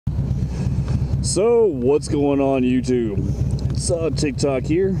So what's going on YouTube? It's TickTock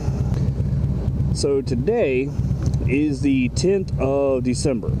here. So today is the 10th of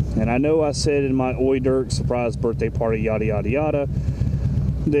December, and I know I said in my Oi Dirk surprise birthday party yada yada yada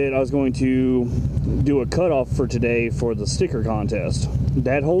that I was going to do a cutoff for today for the sticker contest.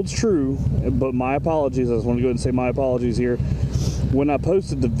 That holds true, but my apologies. I just want to go ahead and say my apologies here. When I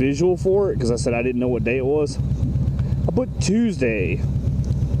posted the visual for it, because I said I didn't know what day it was, I put Tuesday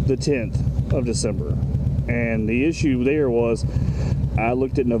the 10th of December, and the issue there was I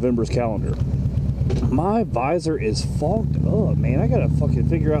looked at November's calendar. My visor is fogged up, man. I gotta fucking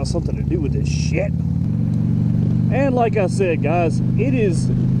figure out something to do with this shit. And like I said, guys, it is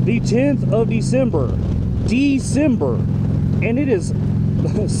the 10th of December, and it is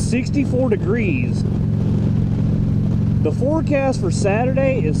 64 degrees. The forecast for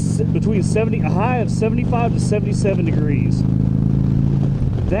Saturday is between a high of 75 to 77 degrees.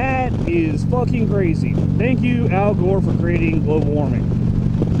 That is fucking crazy. Thank you, Al Gore, for creating global warming.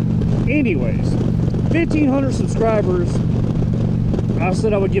 Anyways, 1,500 subscribers. I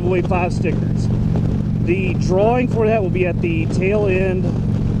said I would give away 5 stickers. The drawing for that will be at the tail end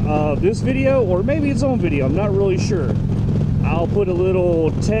of this video, or maybe its own video. I'm not really sure. I'll put a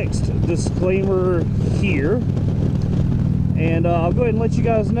little text disclaimer here. And I'll go ahead and let you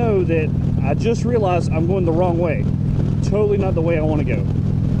guys know that I just realized I'm going the wrong way. Totally not the way I want to go.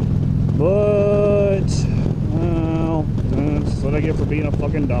 But, well, that's what I get for being a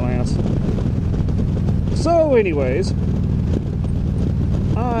fucking dumbass. So, anyways,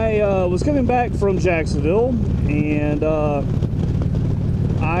 I was coming back from Jacksonville, and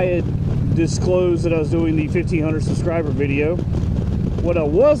I had disclosed that I was doing the 1,500 subscriber video. What I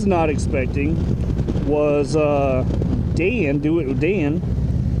was not expecting was Dan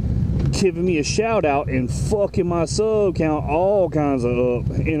giving me a shout out and fucking my sub count all kinds of up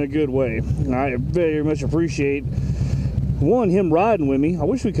in a good way. I very much appreciate him riding with me. I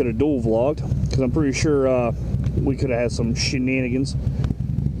wish we could have dual vlogged, because I'm pretty sure we could have had some shenanigans,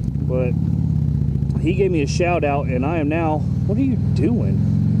 but he gave me a shout out, and I am now, what are you doing?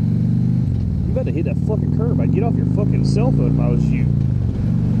 You better hit that fucking curb. I'd get off your fucking cell phone if I was you,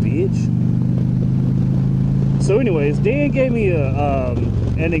 bitch. So anyways, Dan gave me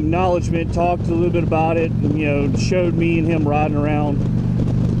an acknowledgement, talked a little bit about it, and, you know, showed me and him riding around.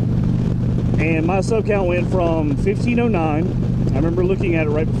 And my sub count went from 1,509. I remember looking at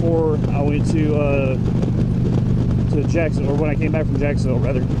it right before I went to Jacksonville, or when I came back from Jacksonville,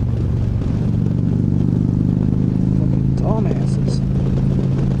 rather. Fucking dumbasses.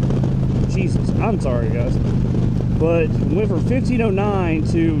 Jesus, I'm sorry, guys. But went from 1,509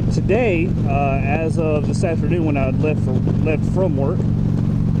 to today, as of this afternoon when I left from work,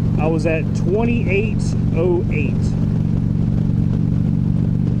 I was at 2,808.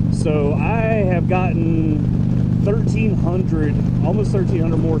 So I have gotten 1,300, almost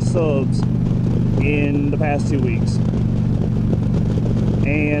 1,300 more subs in the past 2 weeks.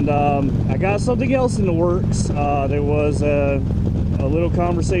 And I got something else in the works. There was a little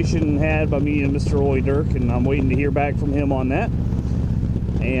conversation had by me and Mr. Oi Dirk, and I'm waiting to hear back from him on that.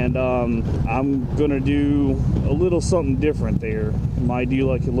 And I'm gonna do a little something different there. Might do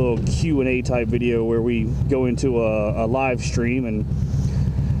like a little Q&A type video where we go into a live stream and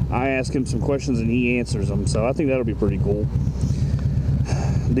I ask him some questions and he answers them. So I think that'll be pretty cool.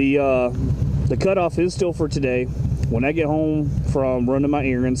 The cutoff is still for today. When I get home from running my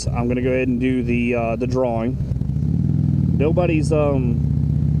errands, I'm gonna go ahead and do the drawing. Nobody's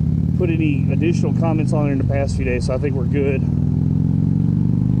put any additional comments on it in the past few days, so I think we're good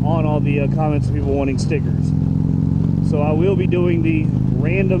on all the comments of people wanting stickers. So I will be doing the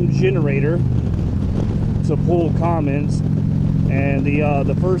random generator to pull comments, and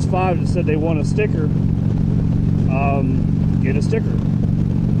the first 5 that said they want a sticker, get a sticker.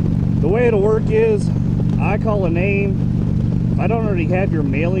 The way it'll work is I call a name. If I don't already have your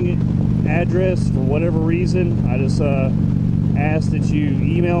mailing address for whatever reason, I just ask that you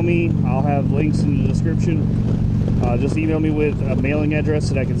email me. I'll have links in the description. Just email me with a mailing address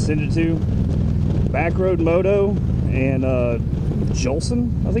that I can send it to. Backroad Moto and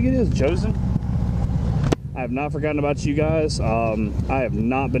Jolson, I think it is, Josen. I have not forgotten about you guys. I have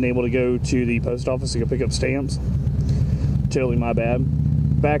not been able to go to the post office to go pick up stamps. Totally my bad.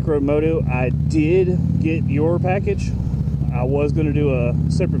 Backroad Moto, I did get your package. I was going to do a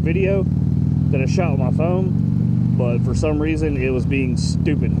separate video that I shot with my phone, but for some reason it was being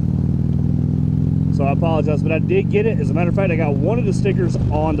stupid. So I apologize, but I did get it. As a matter of fact, I got one of the stickers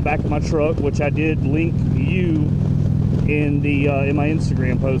on the back of my truck, which I did link you in my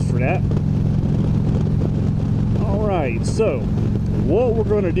Instagram post for that. All right, so what we're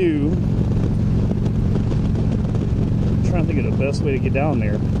going to do trying to think of the best way to get down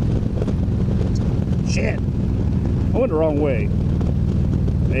there. Shit! I went the wrong way.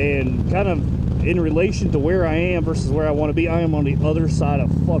 And kind of in relation to where I am versus where I want to be, I am on the other side of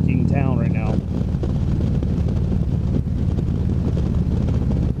fucking town right now.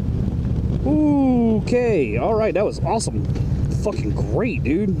 Okay, alright, that was awesome. Fucking great,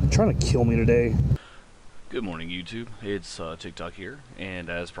 dude. You're trying to kill me today. Good morning, YouTube. It's TickTock here, and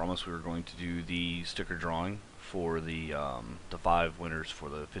as promised, we were going to do the sticker drawing for the 5 winners for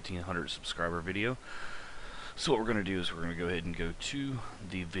the 1500 subscriber video. So what we're going to do is we're going to go ahead and go to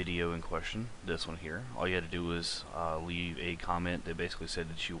the video in question, this one here. All you had to do was leave a comment that basically said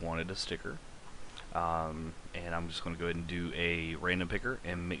that you wanted a sticker. And I'm just going to go ahead and do a random picker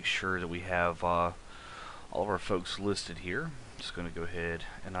and make sure that we have all of our folks listed here. Just going to go ahead,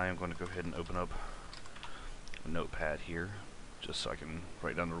 and I am going to go ahead and open up a notepad here just so I can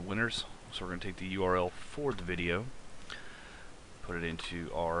write down the winners. So we're going to take the URL for the video, put it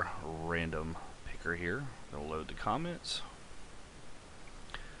into our random picker here. It'll load the comments.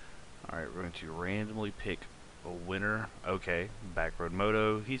 Alright, we're going to randomly pick a winner. Okay, Backroad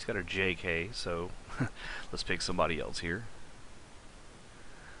Moto, he's got a JK, so let's pick somebody else here.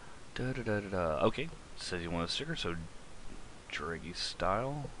 Okay, says you want a sticker, so Dreggie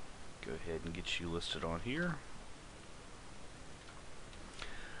Style, go ahead and get you listed on here.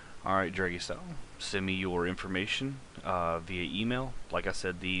 Alright, Dreggie Style, send me your information via email. Like I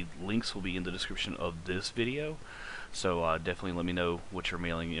said, the links will be in the description of this video, so definitely let me know what your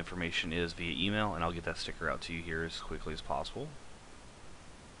mailing information is via email, and I'll get that sticker out to you here as quickly as possible.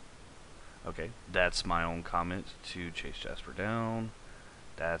 Okay, that's my own comment to Chase Jasper down.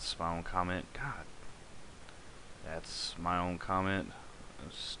 That's my own comment. God. That's my own comment.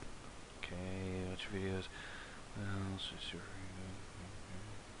 Okay, watch videos.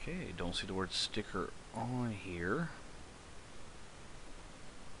 Okay, don't see the word sticker on here.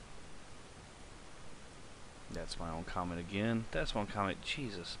 That's my own comment again. That's my own comment.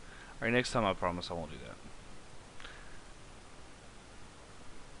 Jesus. Alright, next time I promise I won't do that.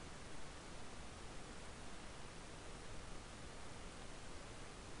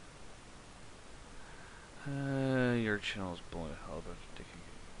 Your channel is blowing hell about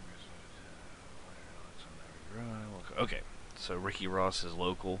okay, so Ricky Ross is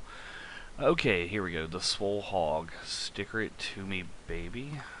local. Okay, here we go. The Swole Hog. Sticker it to me,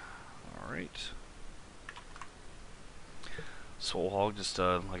 baby. Alright. Swole Hog, just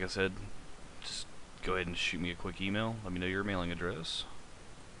like I said, just go ahead and shoot me a quick email. Let me know your mailing address.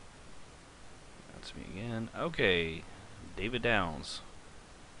 That's me again. Okay, David Downs.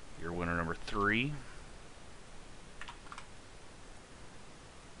 You're winner number 3.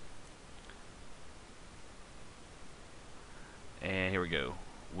 And here we go.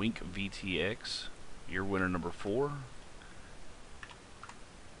 winkvtx. You're winner number 4.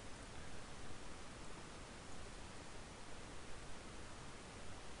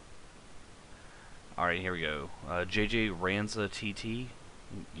 Alright, here we go. JJransa TT.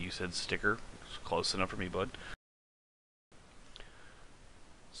 You said sticker. It's close enough for me, bud.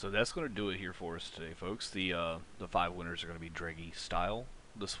 So that's going to do it here for us today, folks. The 5 winners are going to be Dreggie Style,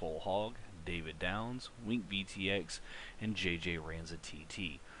 the Swole Hog, David Downs, winkvtx, and JJransa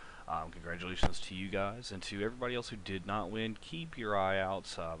TT. Congratulations to you guys, and to everybody else who did not win. Keep your eye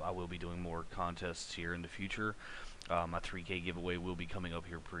out. I will be doing more contests here in the future. My 3K giveaway will be coming up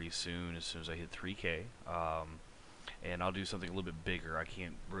here pretty soon as I hit 3K. And I'll do something a little bit bigger. I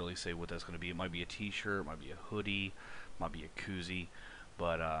can't really say what that's going to be. It might be a t-shirt, might be a hoodie, might be a koozie.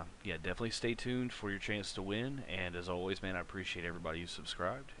 But yeah, definitely stay tuned for your chance to win. And as always, man, I appreciate everybody who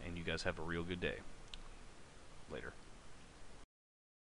subscribed. And you guys have a real good day. Later.